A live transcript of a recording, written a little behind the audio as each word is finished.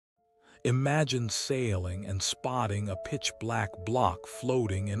Imagine sailing and spotting a pitch-black block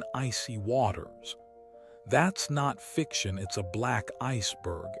floating in icy waters. That's not fiction, it's a black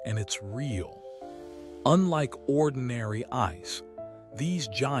iceberg, and it's real. Unlike ordinary ice, these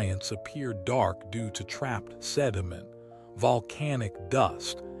giants appear dark due to trapped sediment, volcanic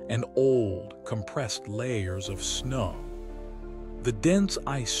dust, and old, compressed layers of snow. The dense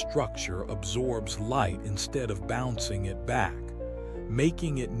ice structure absorbs light instead of bouncing it back,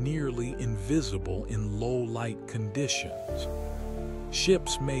 making it nearly invisible in low-light conditions.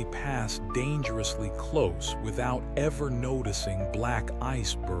 Ships may pass dangerously close without ever noticing black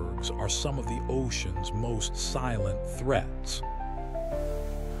icebergs are some of the ocean's most silent threats.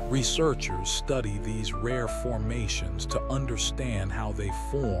 Researchers study these rare formations to understand how they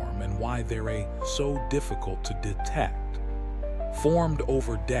form and why they're so difficult to detect. Formed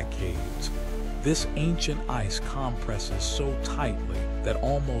over decades, this ancient ice compresses so tightly that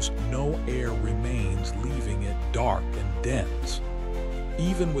almost no air remains, leaving it dark and dense.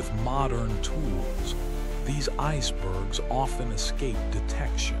 Even with modern tools, these icebergs often escape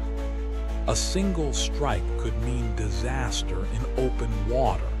detection. A single strike could mean disaster in open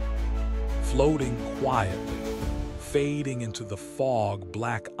water. Floating quietly, fading into the fog,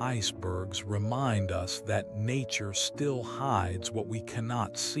 black icebergs remind us that nature still hides what we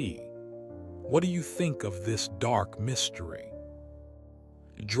cannot see. What do you think of this dark mystery?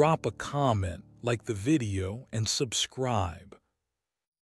 Drop a comment, like the video, and subscribe.